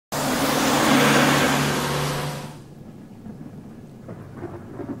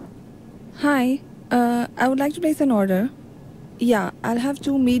Hi, I would like to place an order. Yeah, I'll have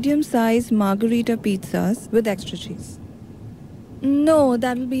two medium-sized Margarita pizzas with extra cheese. No,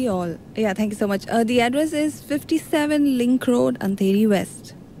 that'll be all. Yeah, thank you so much. The address is 57 Link Road, Andheri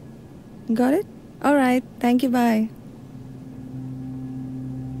West. Got it? All right. Thank you. Bye.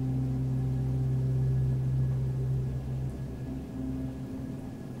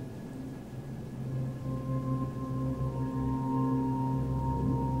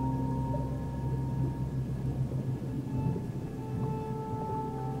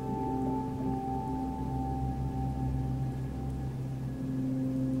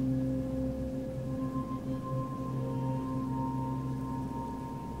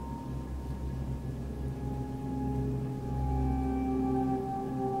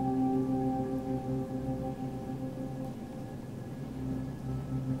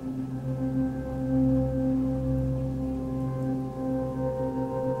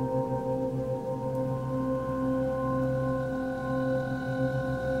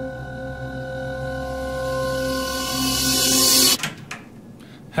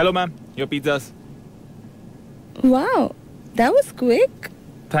 Hello, ma'am. Your pizzas. Wow, that was quick.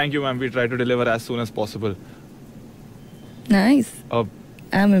 Thank you, ma'am. We try to deliver as soon as possible. Nice. Uh,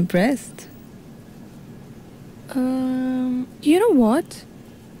 I'm impressed. You know what?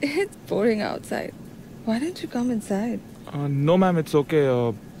 It's pouring outside. Why don't you come inside? no, ma'am. It's okay.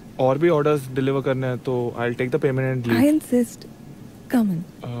 और भी orders deliver करने हैं, तो I'll take the payment and leave. I insist. Come in.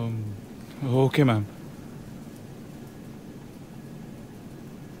 Okay, ma'am.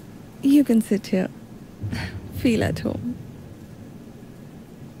 You can sit here. Feel at home.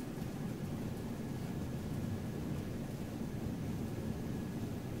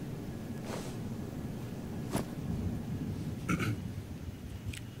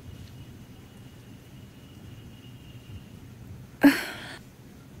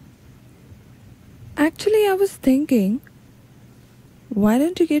 Actually, I was thinking, why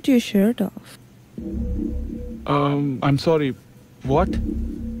don't you get your shirt off? I'm sorry. What?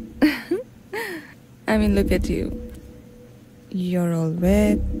 I mean, look at you. You're all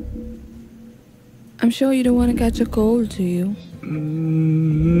wet. I'm sure you don't want to catch a cold, do you?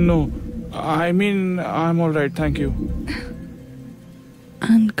 No. I mean, I'm all right. Thank you.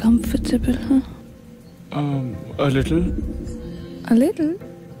 Uncomfortable, huh? A little. A little?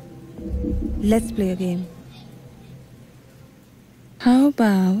 Let's play a game. How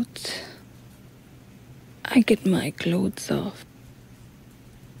about I get my clothes off?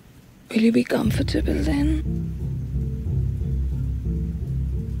 Will you be comfortable then?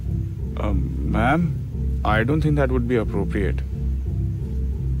 Ma'am, I don't think that would be appropriate.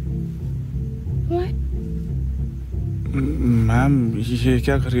 What? Ma'am, ये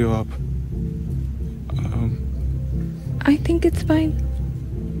क्या कर रही हो आप? I think it's fine.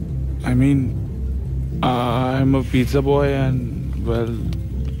 I mean, I'm a pizza boy and, well,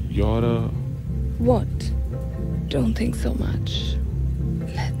 you're a... What? Don't think so much.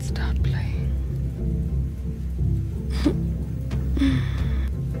 Let's start playing.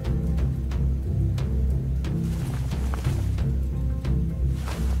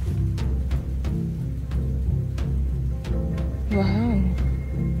 Wow.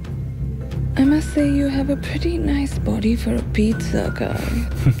 I must say you have a pretty nice body for a pizza guy.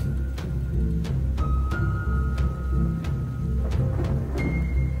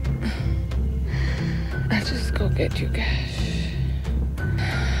 I'll just go get you cash.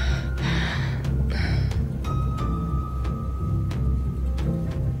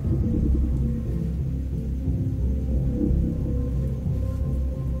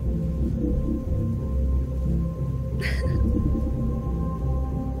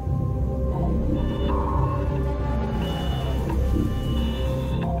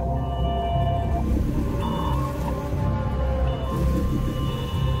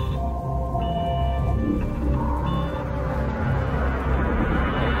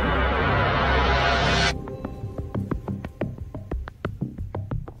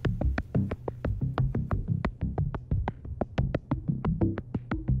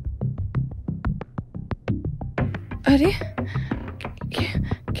 अरे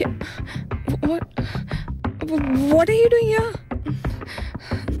what are you doing here?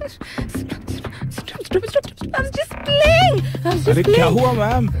 Stop. I was just playing. अरे क्या हुआ,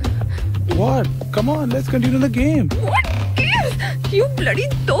 ma'am? What? Come on, let's continue the game. What game? You bloody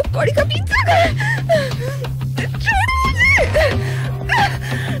दो कौड़ी का pizza का छोड़ो मुझे.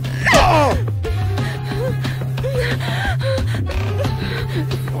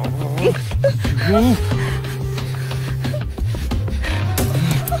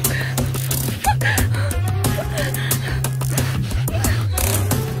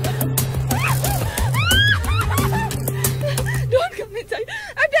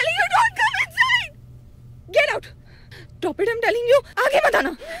 आगे मत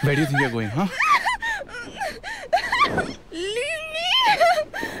आना। Where do you think you're going, huh? Leave me.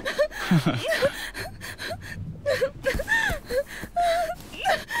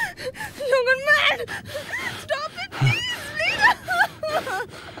 You're gone mad. Stop it, please.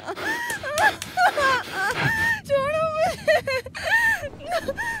 छोड़ो मुझे।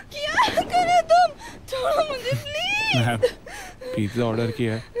 क्या करे तुम? छोड़ो मुझे प्लीज। मैं पिज्जा ऑर्डर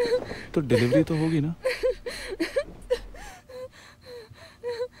किया है तो डिलीवरी तो होगी ना।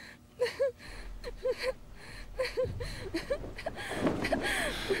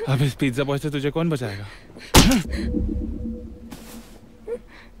 अब इस पिज्जा बॉय से तुझे कौन बचाएगा?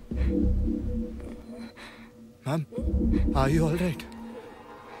 Ma'am, are you all right?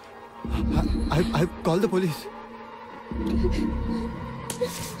 I've called the police.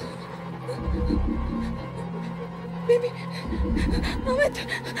 Baby, Amit!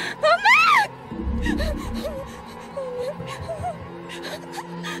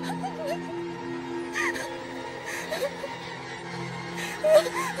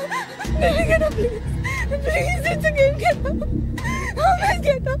 Baby, get up, please. Please, it's a game. Get up. Amit,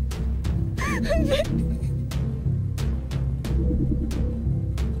 get up.